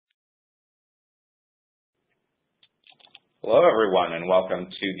Hello everyone and welcome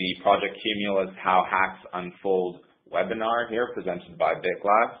to the Project Cumulus How Hacks Unfold webinar here presented by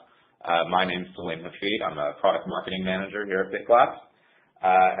BitGlass. My name is Salim Hafid. I'm a product marketing manager here at BitGlass.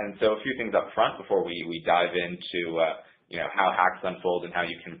 And so a few things up front before we dive into how hacks unfold and how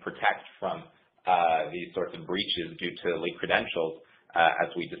you can protect from these sorts of breaches due to leaked credentials as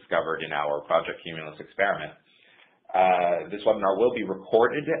we discovered in our Project Cumulus experiment. This webinar will be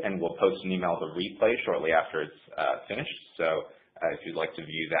recorded and we'll post an email of a replay shortly after it's finished. So if you'd like to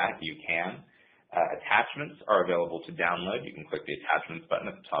view that, you can. Attachments are available to download. You can click the attachments button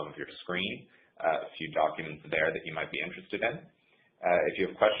at the top of your screen. A few documents there that you might be interested in. If you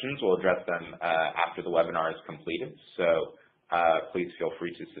have questions, we'll address them after the webinar is completed. So please feel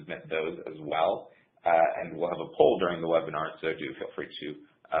free to submit those as well. And we'll have a poll during the webinar, so do feel free to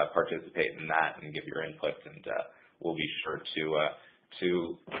participate in that and give your input, and we'll be sure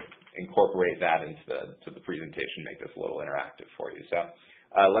to incorporate that into the presentation, make this a little interactive for you. So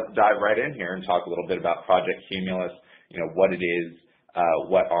let's dive right in here and talk a little bit about Project Cumulus, what it is,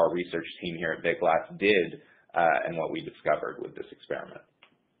 what our research team here at BitGlass did, and what we discovered with this experiment.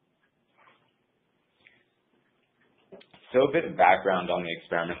 So a bit of background on the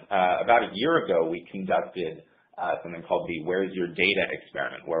experiment. About a year ago, we conducted something called the Where's Your Data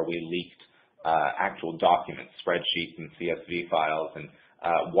experiment, where we leaked actual documents, spreadsheets and CSV files, and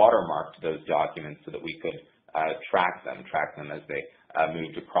watermarked those documents so that we could track them as they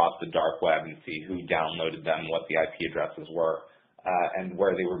moved across the dark web and see who downloaded them, what the IP addresses were, and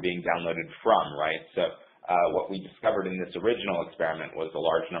where they were being downloaded from, right? So what we discovered in this original experiment was a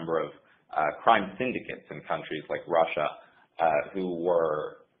large number of crime syndicates in countries like Russia who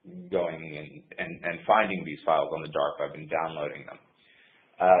were going and finding these files on the dark web and downloading them.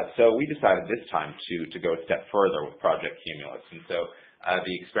 So we decided this time to go a step further with Project Cumulus. And so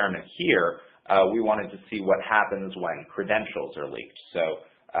the experiment here, we wanted to see what happens when credentials are leaked. So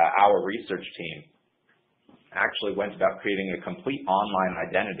our research team actually went about creating a complete online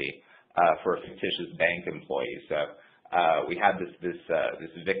identity for a fictitious bank employee. So we had this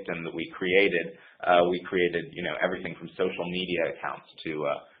victim that we created. We created everything from social media accounts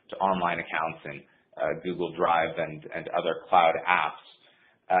to online accounts in Google Drive and other cloud apps.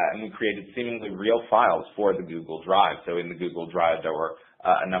 And we created seemingly real files for the Google Drive. So in the Google Drive, there were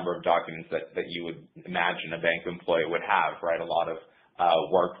a number of documents that you would imagine a bank employee would have, right? A lot of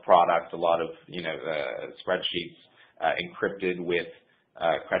work product, a lot of spreadsheets encrypted with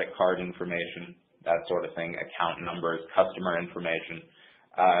credit card information, that sort of thing, account numbers, customer information.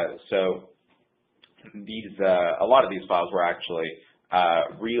 So these a lot of these files were actually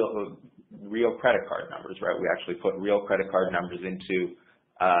real credit card numbers, right? We actually put real credit card numbers into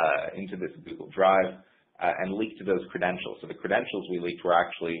this Google Drive and leaked those credentials. So the credentials we leaked were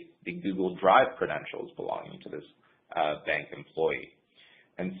actually the Google Drive credentials belonging to this bank employee.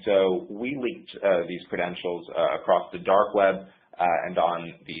 And so we leaked these credentials across the dark web and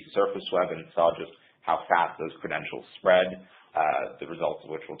on the surface web, and saw just how fast those credentials spread, the results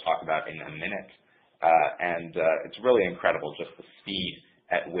of which we'll talk about in a minute. And it's really incredible just the speed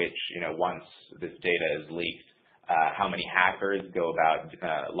at which, once this data is leaked, how many hackers go about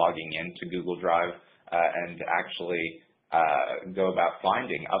logging into Google Drive and actually go about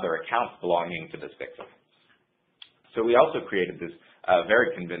finding other accounts belonging to this victim. So we also created this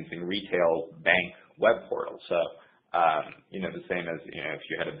very convincing retail bank web portal. So, the same as, if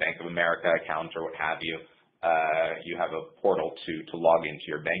you had a Bank of America account or what have you, you have a portal to log into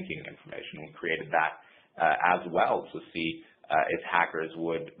your banking information. We created that as well to see if hackers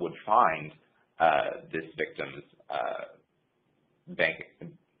would find this victim's bank,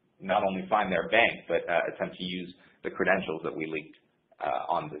 not only find their bank, but attempt to use the credentials that we leaked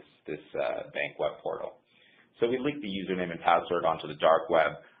on this bank web portal. So we leaked the username and password onto the dark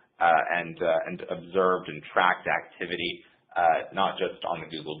web and observed and tracked activity, not just on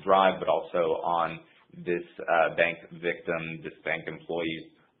the Google Drive, but also on this bank victim, this bank employee's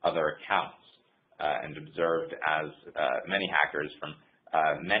other accounts, and observed as many hackers from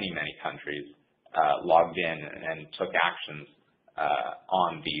many countries logged in and took actions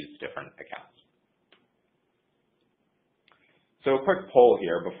on these different accounts. So a quick poll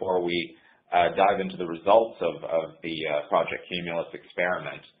here before we dive into the results of the Project Cumulus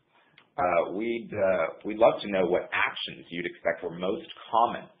experiment. We'd love to know what actions you'd expect were most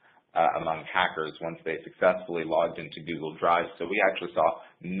common among hackers once they successfully logged into Google Drive. So we actually saw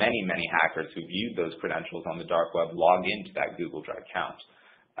many hackers who viewed those credentials on the dark web log into that Google Drive account.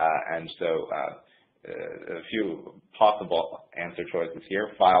 And so a few possible answer choices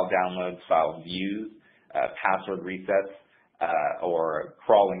here: file downloads, file views, password resets, or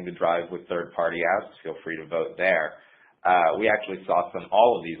crawling the drive with third-party apps. Feel free to vote there. we actually saw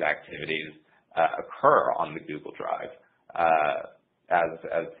all of these activities occur on the Google Drive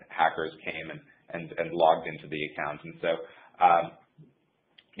as hackers came and logged into the account. And so,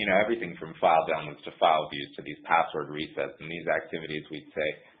 everything from file downloads to file views to these password resets, and these activities, we'd say,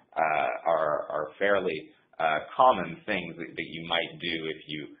 are fairly common things that you might do if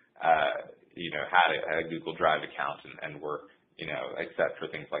you had a Google Drive account and were except for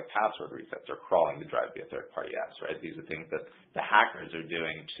things like password resets or crawling the drive via third-party apps, right? These are things that the hackers are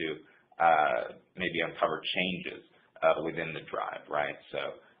doing to maybe uncover changes within the drive, right? So,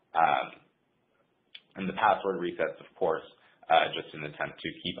 and the password resets, of course, just an attempt to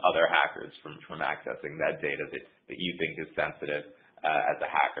keep other hackers from accessing that data that you think is sensitive as a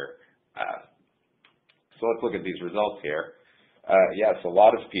hacker. So let's look at these results here. Yes, a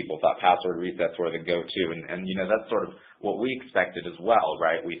lot of people thought password resets were the go-to, and that's sort of what we expected as well,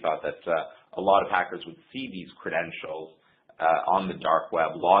 right? We thought that a lot of hackers would see these credentials on the dark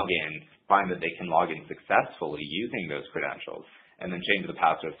web, log in, find that they can log in successfully using those credentials, and then change the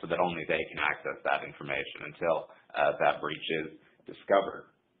password so that only they can access that information until that breach is discovered.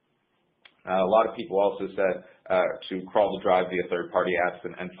 A lot of people also said to crawl the drive via third-party apps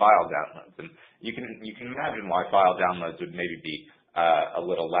and file downloads, and you can imagine why file downloads would maybe be a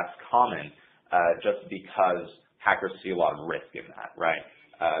little less common, just because hackers see a lot of risk in that, right?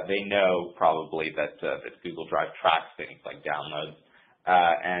 They know probably that Google Drive tracks things like downloads,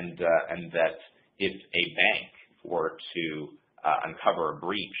 and that if a bank were to uncover a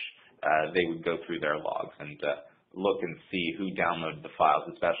breach, they would go through their logs and look and see who downloaded the files,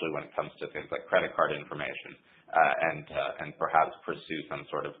 especially when it comes to things like credit card information, and perhaps pursue some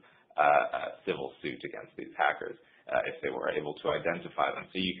sort of civil suit against these hackers if they were able to identify them.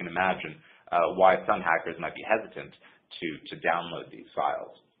 So you can imagine why some hackers might be hesitant to download these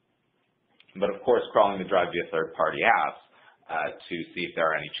files. But of course, crawling the drive via third-party apps to see if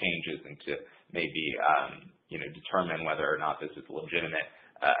there are any changes and to maybe determine whether or not this is a legitimate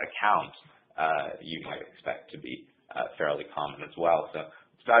account, you might expect to be fairly common as well. So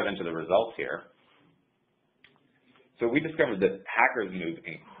let's dive into the results here. So we discovered that hackers move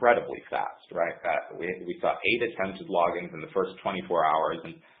incredibly fast, right? We saw 8 attempted logins in the first 24 hours,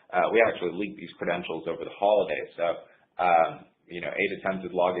 and we actually leaked these credentials over the holiday. So, 8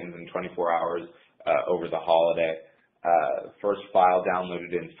 attempted logins in 24 hours over the holiday. First file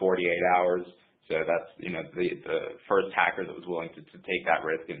downloaded in 48 hours. So that's, the first hacker that was willing to take that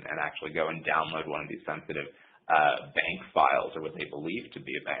risk and actually go and download one of these sensitive bank files, or what they believe to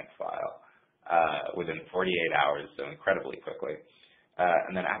be a bank file, within 48 hours, so incredibly quickly.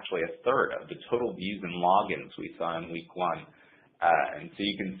 And then actually a third of the total views and logins we saw in week 1. And so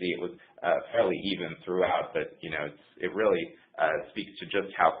you can see it was fairly even throughout, but it really speaks to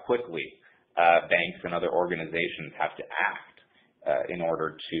just how quickly banks and other organizations have to act in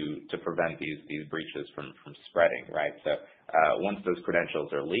order to prevent these breaches from spreading, right? So once those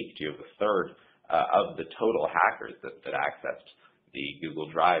credentials are leaked, you have a third of the total hackers that accessed the Google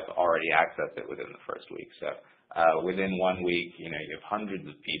Drive already accessed it within the first week. So within 1 week, you have hundreds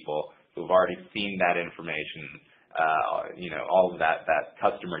of people who have already seen that information, all of that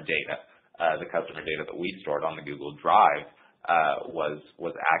customer data, the customer data that we stored on the Google Drive was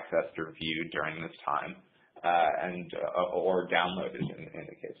accessed or viewed during this time, or downloaded in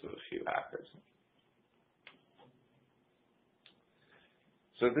the case of a few hackers.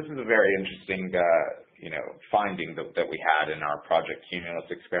 So this is a very interesting, finding that we had in our Project Cumulus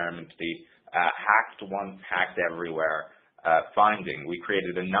experiment, the hacked once, hacked everywhere finding. We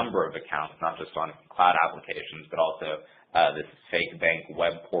created a number of accounts, not just on cloud applications, but also this fake bank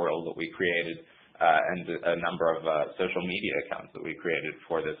web portal that we created, and a number of social media accounts that we created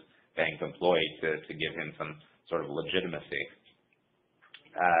for this bank employee to give him some sort of legitimacy.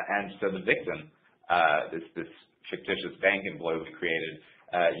 And so the victim, this fictitious bank employee we created,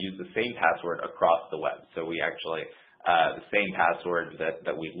 used the same password across the web. So we actually, the same password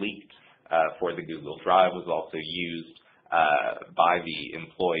that we leaked for the Google Drive was also used by the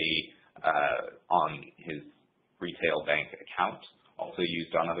employee on his retail bank account, also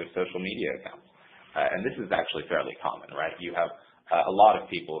used on other social media accounts. And this is actually fairly common, right? You have a lot of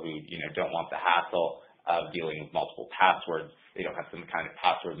people who don't want the hassle of dealing with multiple passwords. They don't have some kind of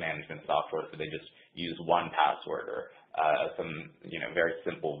password management software, so they just use one password or some very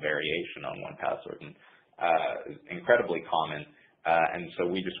simple variation on one password. And incredibly common, and so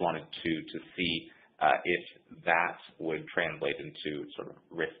we just wanted to see if that would translate into sort of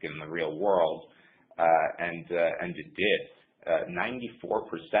risk in the real world, and it did. 94%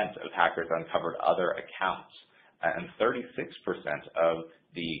 of hackers uncovered other accounts, and 36% of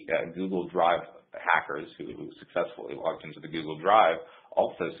the Google Drive hackers who successfully logged into the Google Drive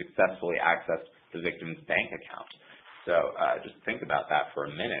also successfully accessed the victim's bank account. So just think about that for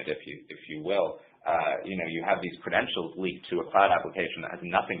a minute, if you will. You have these credentials leaked to a cloud application that has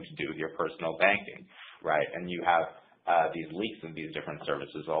nothing to do with your personal banking, right? And you have these leaks of these different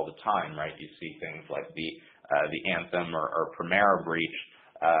services all the time, right? You see things like the Anthem or Primera breach,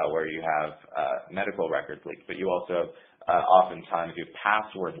 where you have medical records leaks, but you also oftentimes you have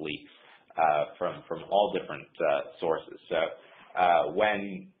password leaks from all different sources. So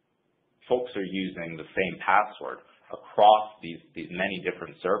when folks are using the same password across these many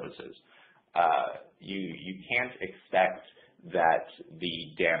different services, you can't expect that the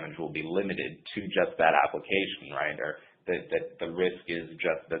damage will be limited to just that application, right? Or that the risk is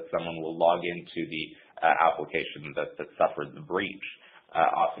just that someone will log into the application that suffered the breach.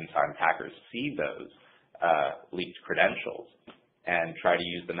 Oftentimes hackers see those leaked credentials and try to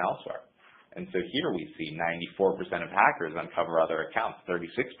use them elsewhere. And so here we see 94% of hackers uncover other accounts, 36%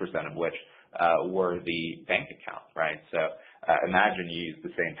 of which were the bank account, right? So imagine you use the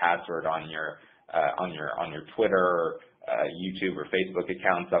same password on your Twitter, YouTube, or Facebook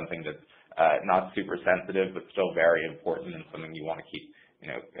account, something that's not super sensitive but still very important and something you want to keep,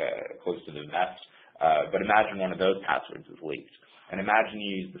 close to the vest. But imagine one of those passwords is leaked, and imagine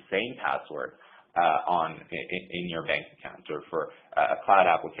you use the same password in your bank account or for a cloud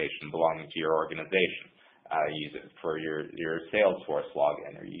application belonging to your organization. You use it for your Salesforce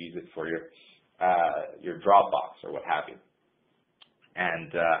login, or you use it for your Dropbox or what have you.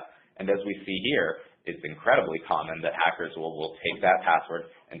 And as we see here, it's incredibly common that hackers will take that password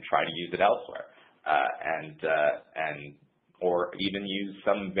and try to use it elsewhere, or even use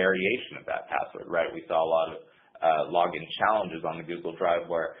some variation of that password, right? We saw a lot of login challenges on the Google Drive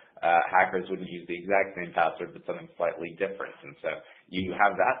where hackers wouldn't use the exact same password but something slightly different. And so you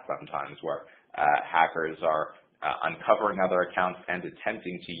have that sometimes where hackers are uncovering other accounts and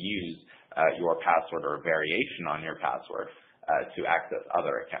attempting to use your password or a variation on your password to access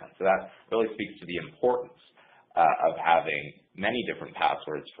other accounts. So that really speaks to the importance of having many different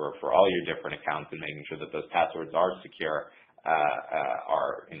passwords for all your different accounts and making sure that those passwords are secure,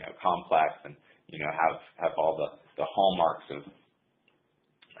 are complex, and have all the hallmarks of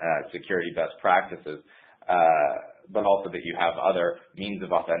security best practices, but also that you have other means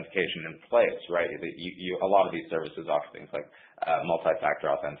of authentication in place, right? A lot of these services offer things like multi-factor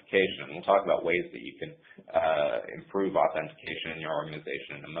authentication, and we'll talk about ways that you can improve authentication in your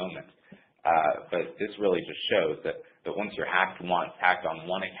organization in a moment. But this really just shows that once you're hacked on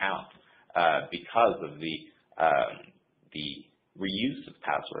one account, because of the reuse of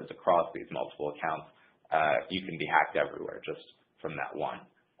passwords across these multiple accounts, you can be hacked everywhere just from that one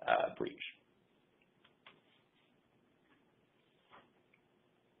breach.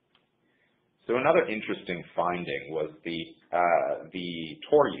 So another interesting finding was the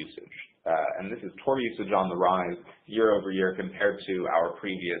Tor usage, and this is Tor usage on the rise year over year compared to our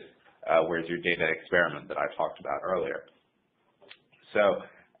previous Where's Your Data experiment that I talked about earlier. So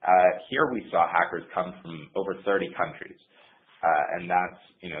here we saw hackers come from over 30 countries, and that's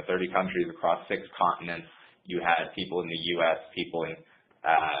 30 countries across 6 continents. You had people in the U.S., people in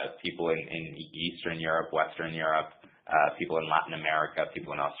Eastern Europe, Western Europe, people in Latin America,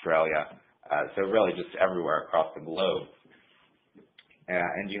 people in Australia. So really just everywhere across the globe.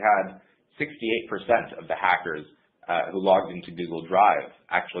 And you had 68% of the hackers who logged into Google Drive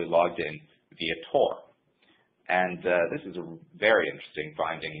actually logged in via Tor. And this is a very interesting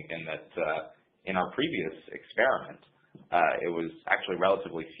finding in that in our previous experiment, it was actually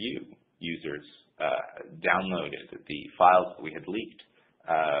relatively few users downloaded the files that we had leaked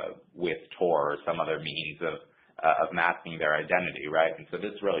with Tor or some other means of masking their identity, right? And so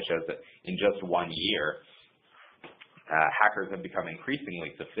this really shows that in just 1 year, hackers have become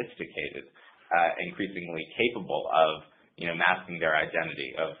increasingly sophisticated, increasingly capable of masking their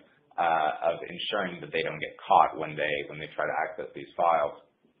identity, of ensuring that they don't get caught when they try to access these files.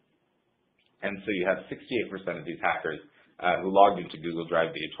 And so you have 68% of these hackers who logged into Google Drive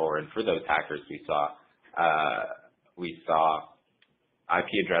via Tor, and for those hackers we saw IP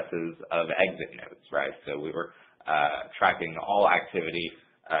addresses of exit nodes, right? So we were tracking all activity,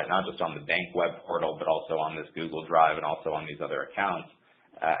 not just on the bank web portal, but also on this Google Drive and also on these other accounts.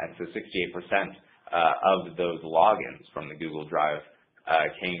 And so 68% of those logins from the Google Drive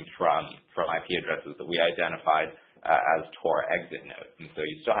came from IP addresses that we identified as Tor exit nodes. And so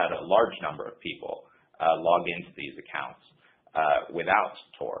you still had a large number of people log into these accounts without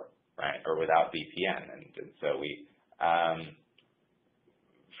Tor, right, or without VPN. And so we,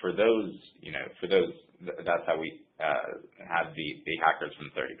 for those, that's how we had the hackers from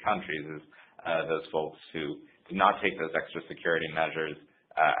 30 countries, is those folks who did not take those extra security measures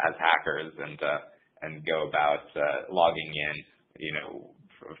as hackers and go about logging in,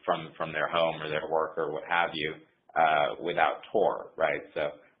 from their home or their work or what have you, without Tor, right?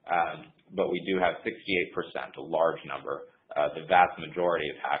 So, but we do have 68%, a large number, the vast majority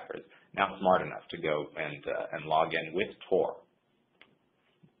of hackers now smart enough to go and log in with Tor.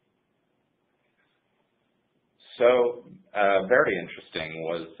 So, very interesting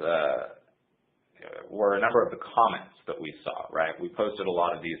were a number of the comments that we saw, right? We posted a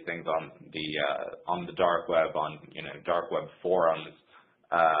lot of these things on the dark web, on dark web forums,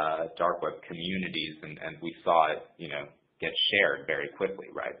 dark web communities, and we saw it, get shared very quickly,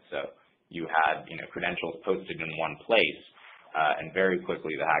 right? So you had, credentials posted in one place, and very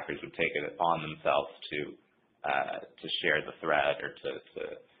quickly the hackers would take it upon themselves to share the thread or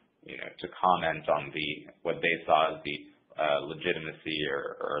to comment on what they saw as the legitimacy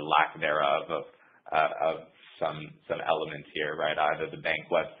or lack thereof of some element here, right? Either the bank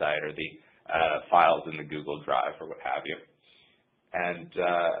website or the files in the Google Drive or what have you. And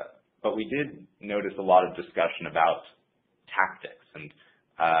but we did notice a lot of discussion about tactics and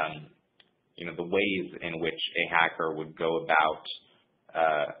the ways in which a hacker would go about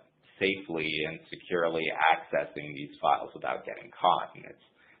safely and securely accessing these files without getting caught.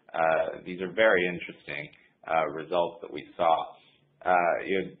 And these are very interesting results that we saw.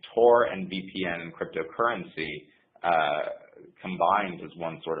 Tor and VPN and cryptocurrency combined as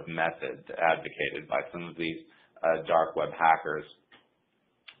one sort of method advocated by some of these dark web hackers,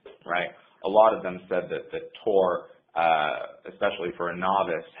 right? A lot of them said that Tor, especially for a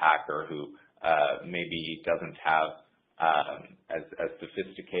novice hacker who maybe doesn't have as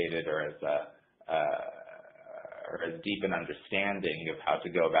sophisticated or as deep an understanding of how to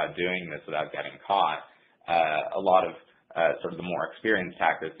go about doing this without getting caught, a lot of sort of the more experienced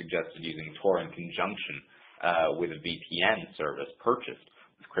hackers suggested using Tor in conjunction with a VPN service purchased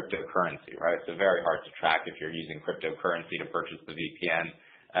with cryptocurrency, right? So very hard to track if you're using cryptocurrency to purchase the VPN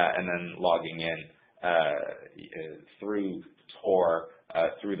and then logging in through Tor,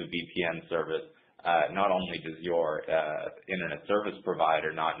 through the VPN service. Not only does your internet service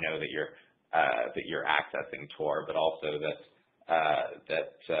provider not know that you're accessing Tor, but also that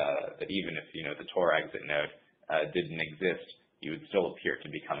even if the Tor exit node didn't exist, you would still appear to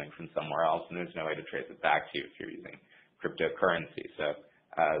be coming from somewhere else, and there's no way to trace it back to you if you're using cryptocurrency. So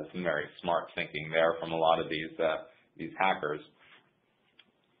some very smart thinking there from a lot of these hackers.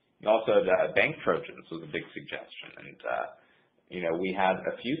 Also, the bank Trojans was a big suggestion, and we had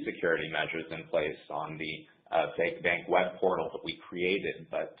a few security measures in place on the fake bank web portal that we created,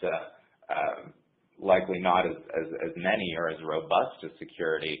 but likely not as many or as robust a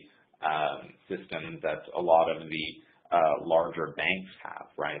security system that a lot of the larger banks have,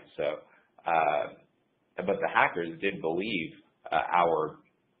 right? So, but the hackers did believe our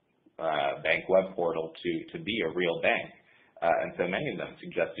bank web portal to be a real bank. And so many of them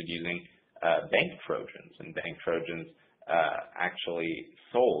suggested using bank Trojans, and bank Trojans actually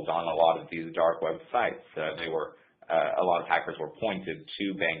sold on a lot of these dark web sites. A lot of hackers were pointed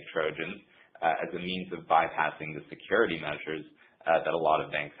to bank Trojans as a means of bypassing the security measures that a lot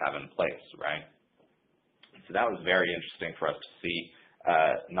of banks have in place, right? So that was very interesting for us to see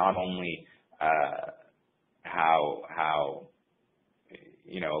not only how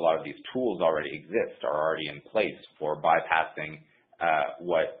a lot of these tools already exist, are already in place for bypassing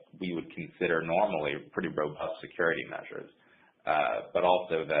what we would consider normally pretty robust security measures, but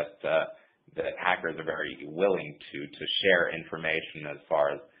also that hackers are very willing to share information as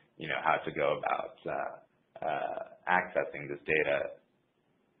far as how to go about accessing this data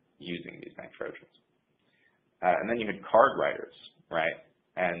using these bank Trojans. And then you had card writers, right?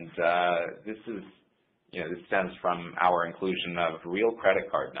 And this stems from our inclusion of real credit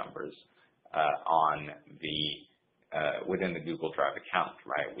card numbers within the Google Drive account,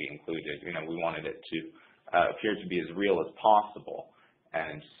 right? We included, we wanted it to appear to be as real as possible,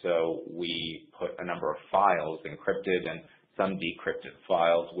 and so we put a number of files, encrypted and some decrypted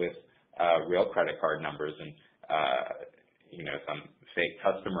files, with real credit card numbers and some fake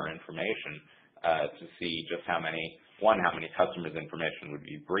customer information to see just how many customers' information would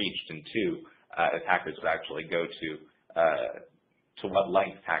be breached, and two, if hackers would actually go to what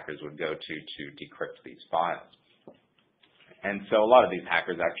lengths hackers would go to decrypt these files. And so a lot of these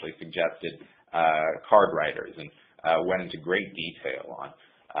hackers actually suggested card writers and went into great detail on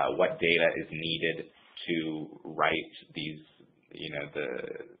what data is needed to write these,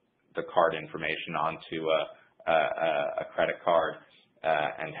 the card information onto a credit card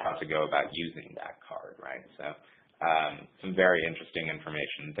and how to go about using that card, right? So some very interesting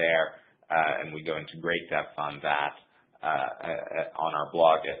information there. and we go into great depth on that on our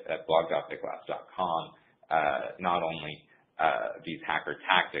blog at blog.bigglass.com, not only these hacker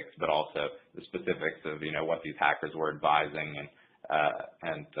tactics, but also the specifics of what these hackers were advising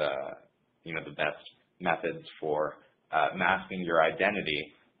and the best methods for masking your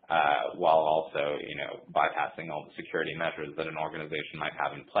identity while also bypassing all the security measures that an organization might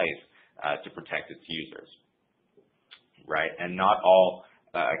have in place to protect its users, right? And not all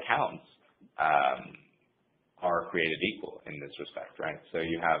accounts are created equal in this respect, right? So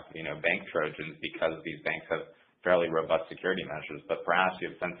you have bank Trojans because these banks have fairly robust security measures, but perhaps you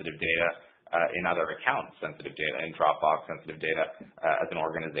have sensitive data in other accounts, sensitive data in Dropbox, sensitive data as an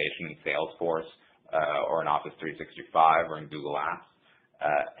organization in Salesforce or in Office 365 or in Google Apps,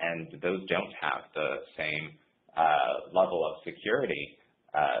 and those don't have the same level of security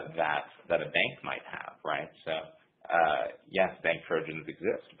that a bank might have, right? So yes, bank Trojans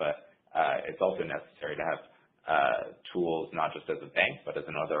exist, but it's also necessary to have tools not just as a bank, but as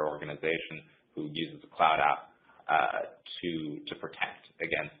another organization who uses a cloud app to protect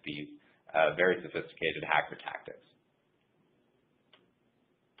against these very sophisticated hacker tactics.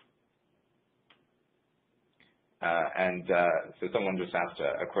 So someone just asked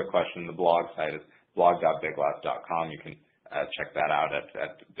a quick question. The blog site is blog.bigglass.com. You can check that out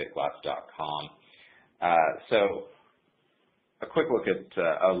at bigglass.com. So a quick look at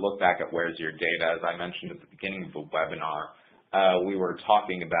a look back at Where's Your Data. As I mentioned at the beginning of the webinar, we were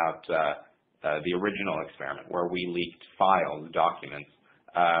talking about the original experiment where we leaked files, documents,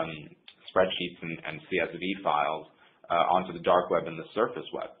 spreadsheets and CSV files onto the dark web and the surface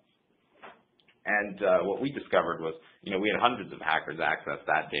web. And what we discovered was, we had hundreds of hackers access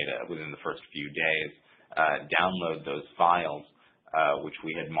that data within the first few days, download those files, which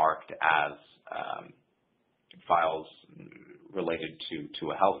we had marked as files related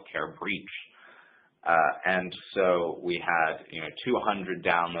to a healthcare breach. And so we had 200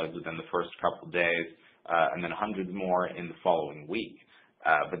 downloads within the first couple of days, and then hundreds more in the following week.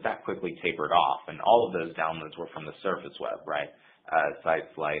 But that quickly tapered off, and all of those downloads were from the surface web, right?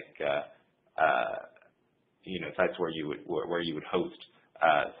 Sites like sites where you would host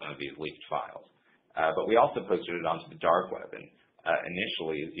some of these leaked files. But we also posted it onto the dark web, and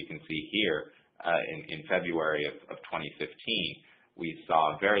initially, as you can see here, in February of 2015, we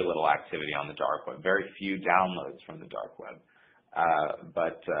saw very little activity on the dark web, very few downloads from the dark web.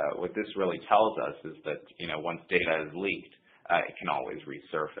 But what this really tells us is that once data is leaked, it can always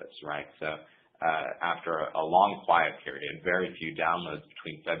resurface, right? So after a long quiet period, very few downloads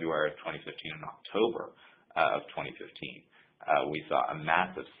between February of 2015 and October of 2015, we saw a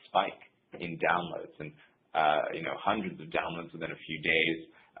massive spike in downloads, and hundreds of downloads within a few days,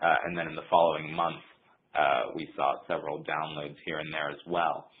 and then in the following month, we saw several downloads here and there as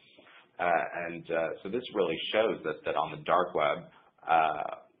well. So this really shows that on the dark web,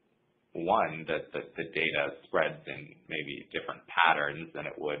 one, that the data spreads in maybe different patterns than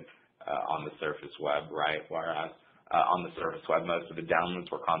it would on the surface web, right? Whereas on the surface web, most of the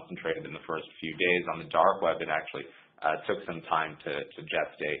downloads were concentrated in the first few days. On the dark web, it actually took some time to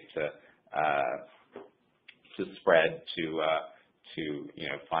gestate, to spread, to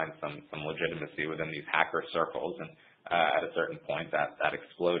find some legitimacy within these hacker circles, and at a certain point that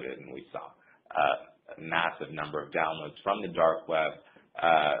exploded, and we saw a massive number of downloads from the dark web,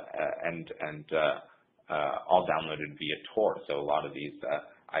 and all downloaded via Tor. So a lot of these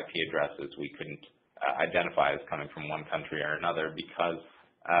IP addresses we couldn't identify as coming from one country or another because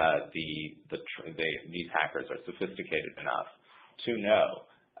these hackers are sophisticated enough to know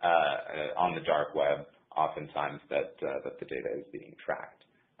on the dark web oftentimes that the data is being tracked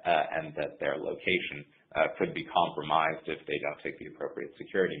and that their location could be compromised if they don't take the appropriate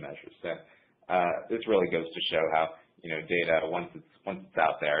security measures. So this really goes to show how data, once it's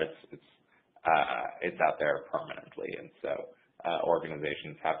out there, it's out there permanently, and so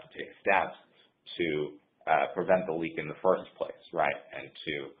organizations have to take steps to prevent the leak in the first place, right? And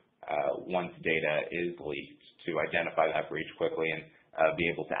to once data is leaked, to identify that breach quickly and be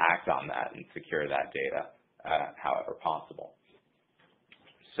able to act on that and secure that data however possible.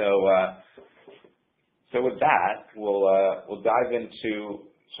 So with that, we'll dive into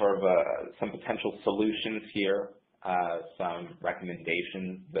sort of some potential solutions here, some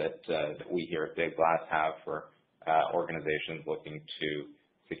recommendations that we here at Big Glass have for organizations looking to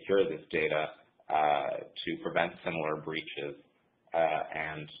secure this data, to prevent similar breaches,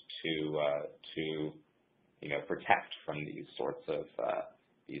 and to protect from these sorts of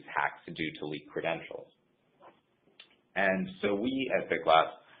these hacks due to leak credentials. And so we at Big Glass,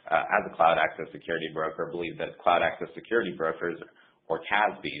 as a cloud access security broker, believe that cloud access security brokers, or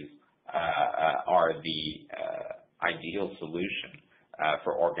CASBs, are the ideal solution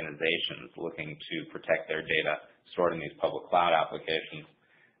for organizations looking to protect their data stored in these public cloud applications.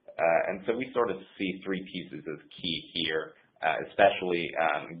 And so we sort of see three pieces as key here, especially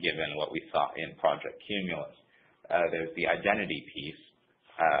given what we saw in Project Cumulus. There's the identity piece,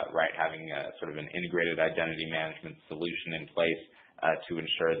 right, having sort of an integrated identity management solution in place to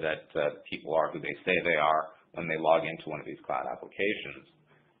ensure that people are who they say they are when they log into one of these cloud applications.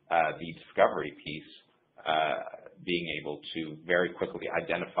 The discovery piece, being able to very quickly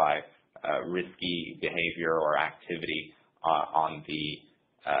identify risky behavior or activity on the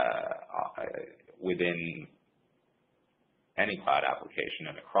within any cloud application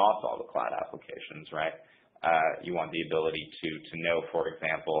and across all the cloud applications, right? You want the ability to know, for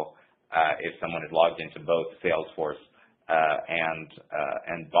example, if someone is logged into both Salesforce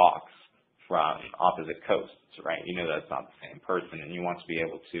and Box from opposite coasts, right? You know that's not the same person, and you want to be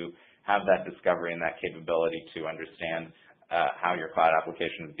able to have that discovery and that capability to understand how your cloud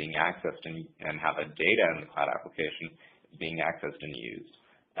application is being accessed and how the data in the cloud application is being accessed and used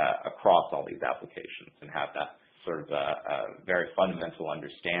across all these applications, and have that sort of very fundamental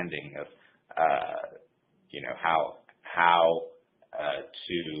understanding of how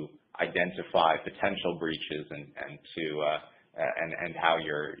to identify potential breaches and how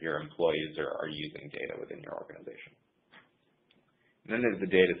your employees are using data within your organization. And then there's the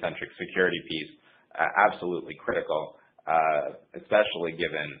data-centric security piece, absolutely critical, especially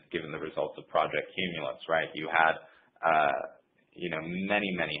given the results of Project Cumulus, right? You had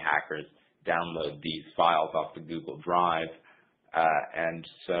many hackers download these files off the Google Drive, and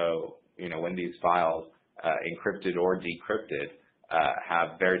so when these files, encrypted or decrypted,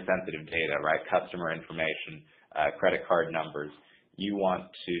 have very sensitive data, right? Customer information, credit card numbers. You want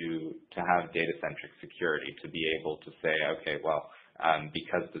to have data-centric security to be able to say, okay, well,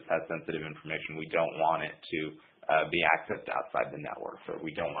 because this has sensitive information, we don't want it to be accessed outside the network, or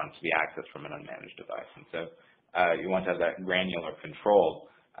we don't want it to be accessed from an unmanaged device. And so you want to have that granular control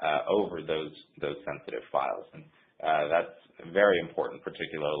over those sensitive files. And that's very important,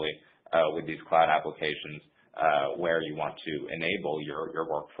 particularly with these cloud applications where you want to enable your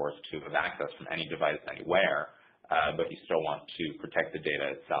workforce to have access from any device anywhere, but you still want to protect the data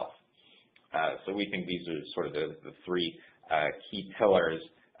itself. So we think these are sort of the three key pillars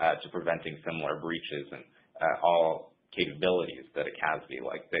to preventing similar breaches, and all capabilities that a CASB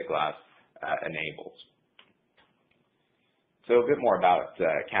like BitGlass enables. So a bit more about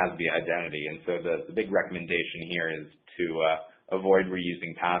CASB identity, and so the big recommendation here is to avoid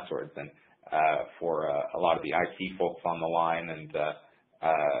reusing passwords. And for a lot of the IT folks on the line and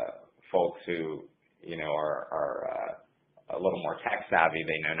folks who are a little more tech savvy,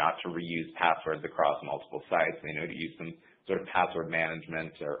 they know not to reuse passwords across multiple sites. They know to use some sort of password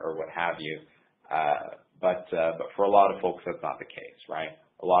management or what have you. But for a lot of folks, that's not the case, right?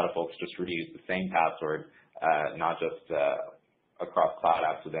 A lot of folks just reuse the same password, not just across cloud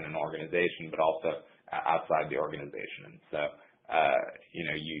apps within an organization, but also outside the organization. And so,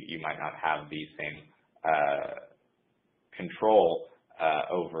 you might not have the same control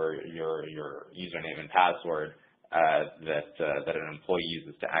over your username and password that an employee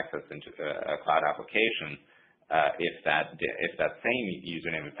uses to access into a cloud application if that same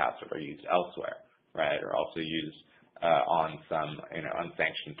username and password are used elsewhere, right, or also used on some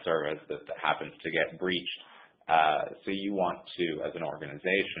unsanctioned service that happens to get breached. So you want to, as an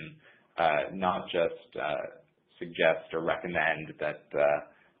organization, not just suggest or recommend that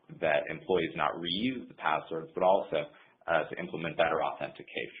employees not reuse the passwords, but also to implement better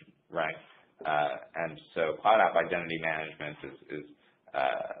authentication, right? And so cloud app identity management is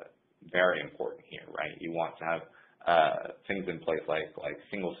very important here, right? You want to have things in place like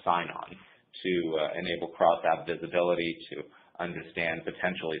single sign-on to enable cross-app visibility, to understand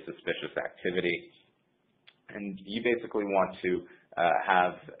potentially suspicious activity. And you basically want to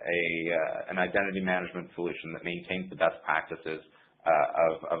have an identity management solution that maintains the best practices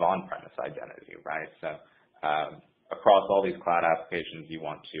of on-premise identity, right? So across all these cloud applications, you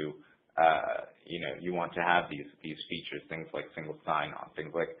want to have these features, things like single sign-on,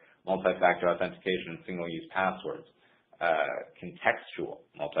 things like multi-factor authentication, single-use passwords, contextual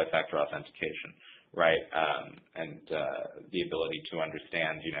multi-factor authentication, right? And the ability to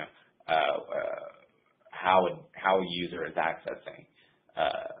understand, how a user is accessing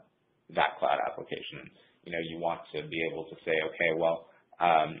that cloud application. You want to be able to say, okay, well,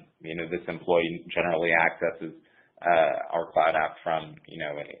 this employee generally accesses our cloud app from,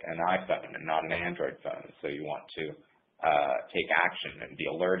 an iPhone and not an Android phone. So you want to take action and be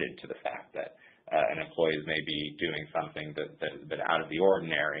alerted to the fact that an employee may be doing something that's a bit out of the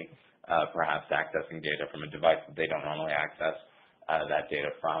ordinary perhaps accessing data from a device that they don't normally access that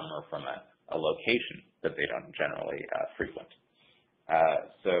data from, or from a location that they don't generally frequent.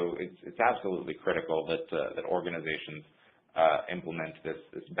 So it's absolutely critical that that organizations implement this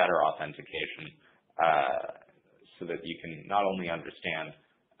better authentication, so that you can not only understand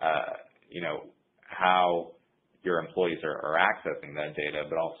how your employees are accessing that data,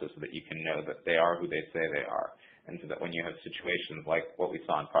 but also so that you can know that they are who they say they are, and so that when you have situations like what we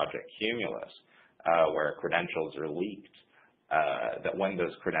saw in Project Cumulus, where credentials are leaked, that when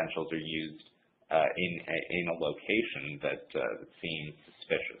those credentials are used in a location that seems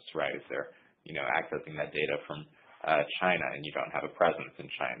suspicious, right? If they're accessing that data from China and you don't have a presence in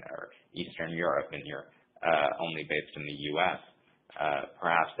China, or Eastern Europe and you're only based in the U.S.,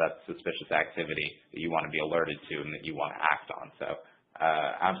 perhaps that's suspicious activity that you want to be alerted to and that you want to act on. So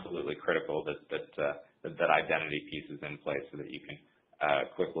absolutely critical that that identity piece is in place so that you can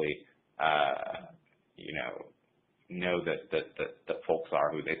quickly know that folks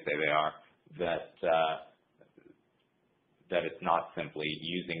are who they say they are, that it's not simply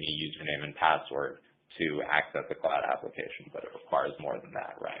using a username and password to access a cloud application, but it requires more than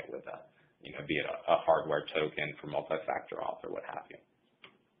that, right? With be it a hardware token for multi-factor auth or what have you.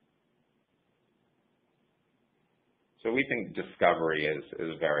 So we think discovery is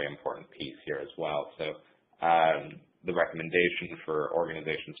a very important piece here as well. So the recommendation for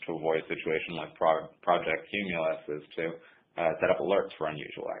organizations to avoid a situation like Project Cumulus is to set up alerts for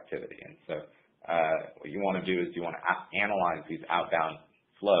unusual activity. And so what you want to do is you want to analyze these outbound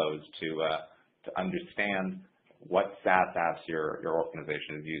flows to understand what SaaS apps your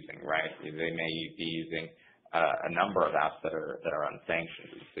organization is using, right? They may be using a number of apps that are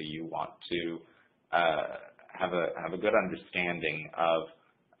unsanctioned. So you want to have a good understanding of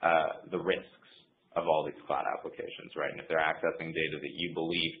the risks of all these cloud applications, right? And if they're accessing data that you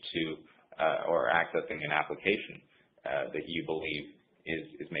believe or accessing an application that you believe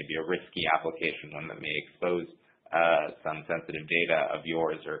is maybe a risky application, one that may expose some sensitive data of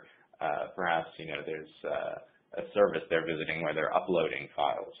yours, or perhaps there's a service they're visiting where they're uploading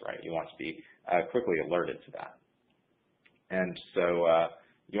files, right? You want to be quickly alerted to that. And so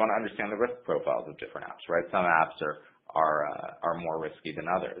you want to understand the risk profiles of different apps, right? Some apps are more risky than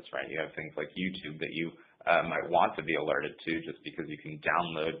others, right? You have things like YouTube that you might want to be alerted to just because you can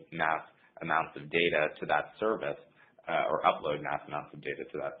download mass amounts of data to that service, or upload mass amounts of data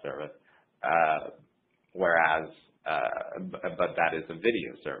to that service, whereas but that is a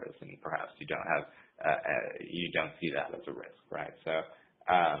video service, and perhaps you don't see that as a risk, right? So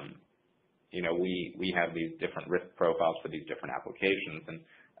we have these different risk profiles for these different applications, and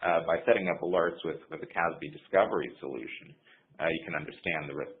by setting up alerts with a CASB discovery solution, you can understand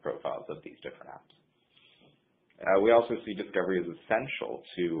the risk profiles of these different apps. We also see discovery as essential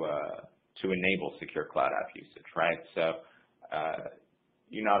to enable secure cloud app usage, right? So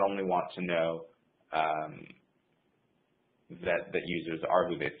you not only want to know that users are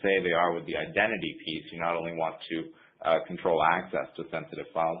who they say they are with the identity piece, you not only want to control access to sensitive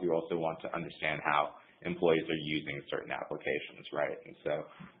files, you also want to understand how employees are using certain applications, right? And so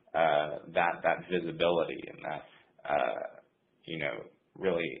that visibility and that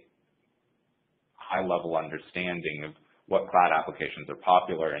really high-level understanding of what cloud applications are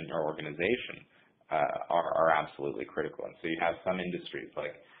popular in your organization are absolutely critical. And so you have some industries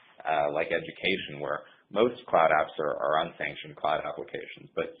like education, where most cloud apps are unsanctioned cloud applications,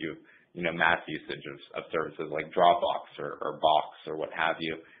 but mass usage of services like Dropbox or Box or what have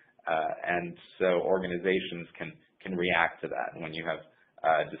you, and so organizations can react to that. And when you have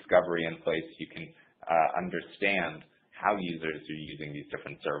discovery in place, you can understand how users are using these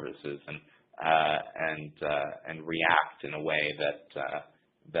different services and react in a way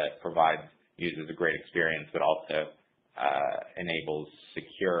that provides users a great experience, but also enables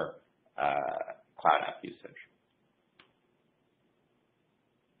secure cloud app usage.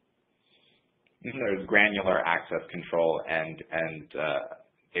 And there's granular access control and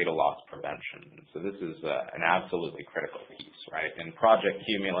data loss prevention. So this is an absolutely critical piece, right? In Project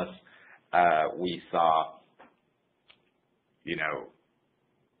Cumulus, we saw,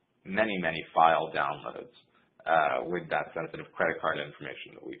 many file downloads with that sensitive credit card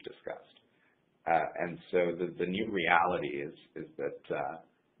information that we've discussed. And so the new reality is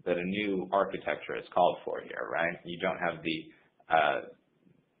that a new architecture is called for here, right? You don't have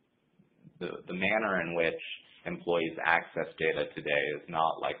the manner in which employees access data today is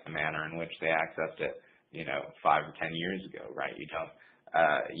not like the manner in which they accessed it, 5 or 10 years ago, right? You don't.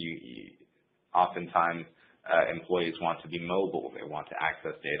 Oftentimes employees want to be mobile. They want to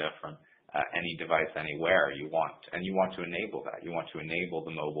access data from any device, anywhere you want, and you want to enable that. You want to enable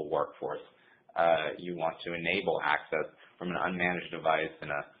the mobile workforce. You want to enable access from an unmanaged device in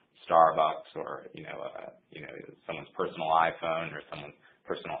a Starbucks or someone's personal iPhone or someone's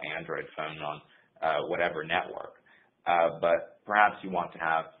personal Android phone on whatever network. But perhaps you want to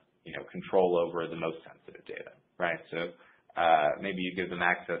have control over the most sensitive data, right? So maybe you give them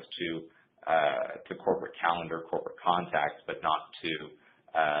access to corporate calendar, corporate contacts, but not to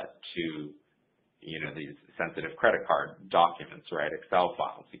these sensitive credit card documents, right? Excel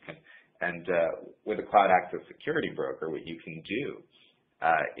files. And with a cloud access security broker, what you can do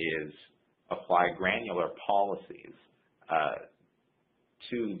is apply granular policies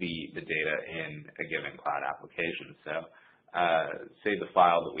to the data in a given cloud application. So say the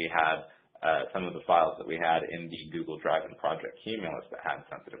file that we had, some of the files that we had in the Google Drive and Project Cumulus that had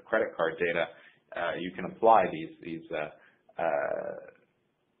sensitive credit card data, you can apply these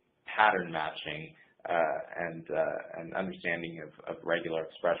pattern matching and understanding of regular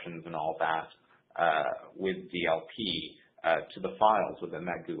expressions and all that with DLP to the files within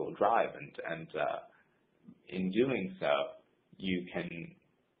that Google Drive, and in doing so, you can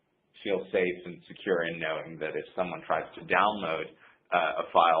feel safe and secure in knowing that if someone tries to download a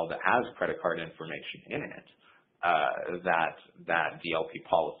file that has credit card information in it, that DLP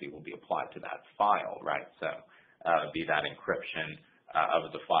policy will be applied to that file, right? So be that encryption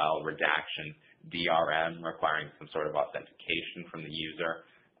of the file, redaction, DRM requiring some sort of authentication from the user,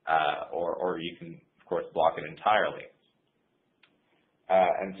 or you can, of course, block it entirely.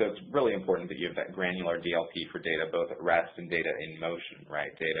 And so it's really important that you have that granular DLP for data both at rest and data in motion,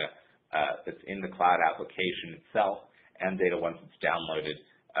 right? Data that's in the cloud application itself and data once it's downloaded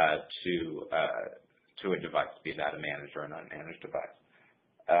to a device, be that a managed or an unmanaged device.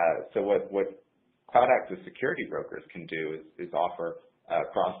 So what cloud access security brokers can do is offer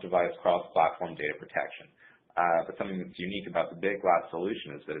cross-device, cross-platform data protection. But something that's unique about the Big Glass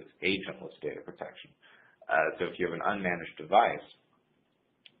solution is that it's agentless data protection. So if you have an unmanaged device,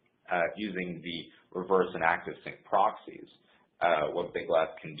 using the reverse and active sync proxies, what Big Glass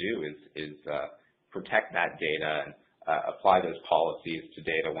can do is protect that data and apply those policies to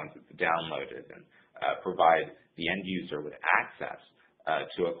data once it's downloaded and provide the end user with access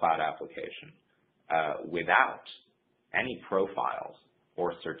to a cloud application without any profiles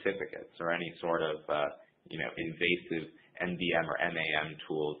or certificates or any sort of invasive MDM or MAM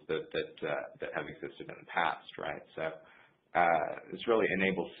tools that have existed in the past, right? So this really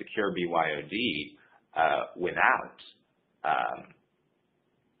enables secure BYOD without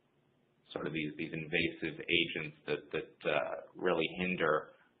sort of these invasive agents that really hinder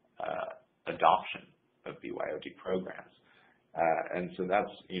adoption of BYOD programs. And so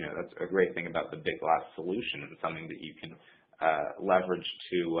that's a great thing about the Big Glass solution and something that you can leverage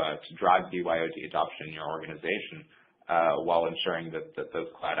to drive BYOD adoption in your organization while ensuring that those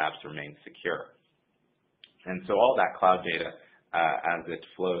cloud apps remain secure. And so all that cloud data, as it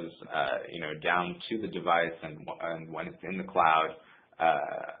flows, down to the device and when it's in the cloud,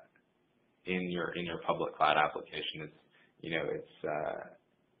 in your public cloud application,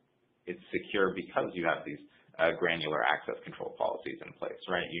 it's secure because you have these granular access control policies in place,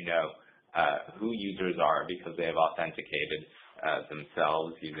 right? You know who users are because they have authenticated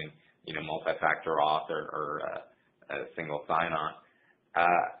themselves using multi-factor auth or single sign-on,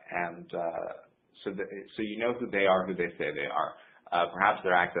 so you know who they are, who they say they are. Perhaps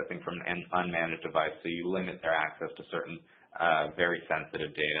they're accessing from an unmanaged device, so you limit their access to certain very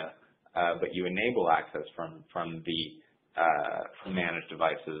sensitive data, but you enable access from managed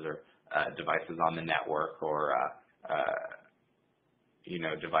devices or devices on the network or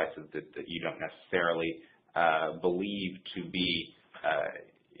devices that you don't necessarily believe to be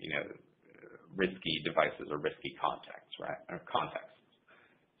risky devices or risky contacts, right? Or contexts.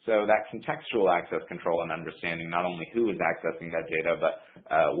 So that contextual access control and understanding not only who is accessing that data, but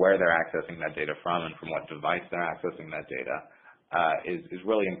where they're accessing that data from and from what device they're accessing that data is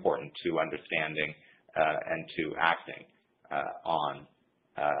really important to understanding and to acting on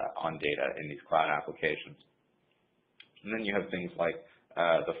data in these cloud applications. And then you have things like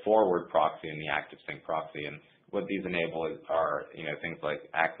the forward proxy and the active sync proxy, and what these enable are things like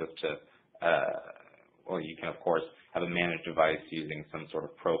access to you can of course have a managed device using some sort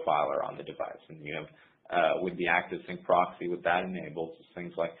of profiler on the device, and you have with the active sync proxy, what that enables is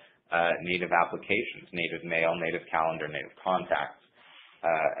things like native applications, native mail, native calendar, native contacts,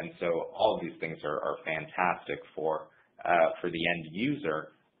 and so all of these things are fantastic for the end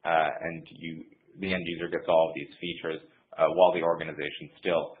user, and the end user gets all of these features while the organization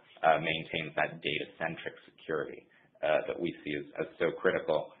still maintains that data-centric security that we see as so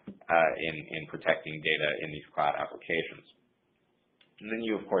critical in protecting data in these cloud applications. And then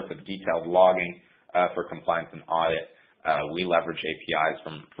you, of course, have detailed logging for compliance and audit. We leverage APIs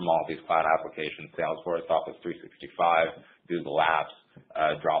from all these cloud applications, Salesforce, Office 365, Google Apps,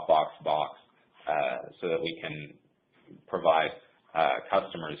 Dropbox, Box, so that we can provide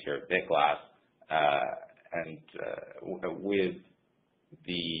customers here at BitGlass and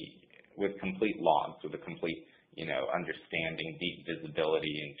with complete logs, with a complete understanding, deep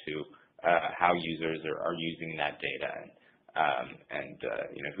visibility into how users are using that data and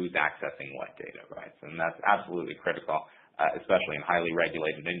who's accessing what data, right? And that's absolutely critical, especially in highly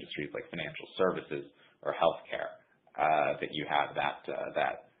regulated industries like financial services or healthcare, that you have that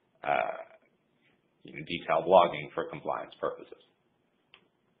detailed logging for compliance purposes.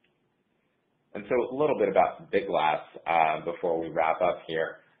 And so a little bit about BitGlass before we wrap up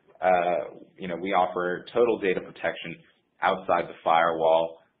here. We offer total data protection outside the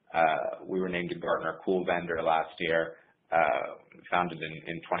firewall. We were named a Gartner Cool Vendor last year, founded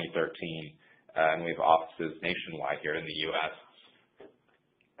in 2013, and we have offices nationwide here in the U.S.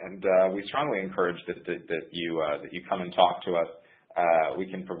 And we strongly encourage that you come and talk to us. We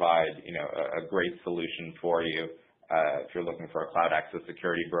can provide a great solution for you if you're looking for a cloud access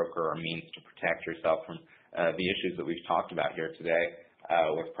security broker or means to protect yourself from the issues that we've talked about here today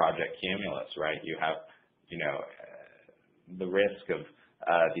with Project Cumulus, right? You have the risk of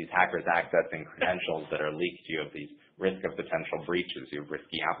these hackers accessing credentials that are leaked. You have these risk of potential breaches. You have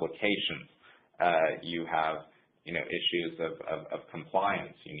risky applications. You have issues of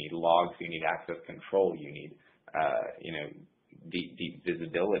compliance. You need logs. You need access control. You need deep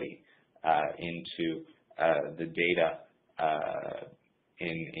visibility into the data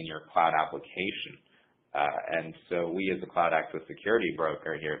in your cloud application. And so we, as a cloud access security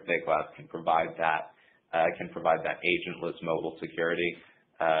broker here at BitGlass, can provide that agentless mobile security,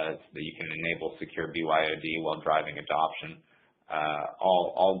 so that you can enable secure BYOD while driving adoption.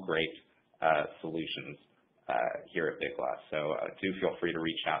 All great solutions here at BitGlass. So do feel free to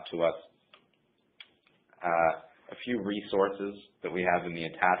reach out to us. A few resources that we have in the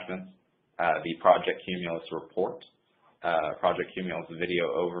attachments: the Project Cumulus report, Project Cumulus video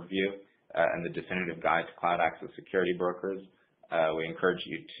overview, and the definitive guide to cloud access security brokers. We encourage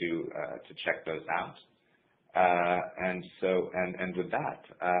you to check those out. And with that,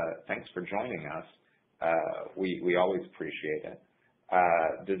 thanks for joining us. We always appreciate it.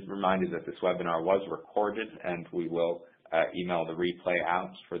 Just remind you that this webinar was recorded, and we will email the replay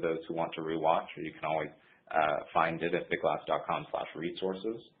out for those who want to rewatch, or you can always find it at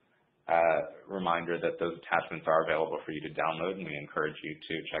bitglass.com/resources. Reminder that those attachments are available for you to download, and we encourage you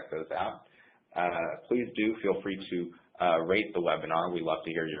to check those out. Please do feel free to rate the webinar. We love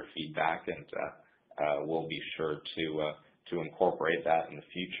to hear your feedback, and we'll be sure to incorporate that in the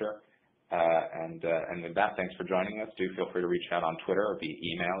future. And with that, thanks for joining us. Do feel free to reach out on Twitter or via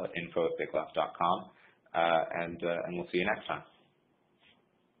email at info@bitglass.com, and we'll see you next time.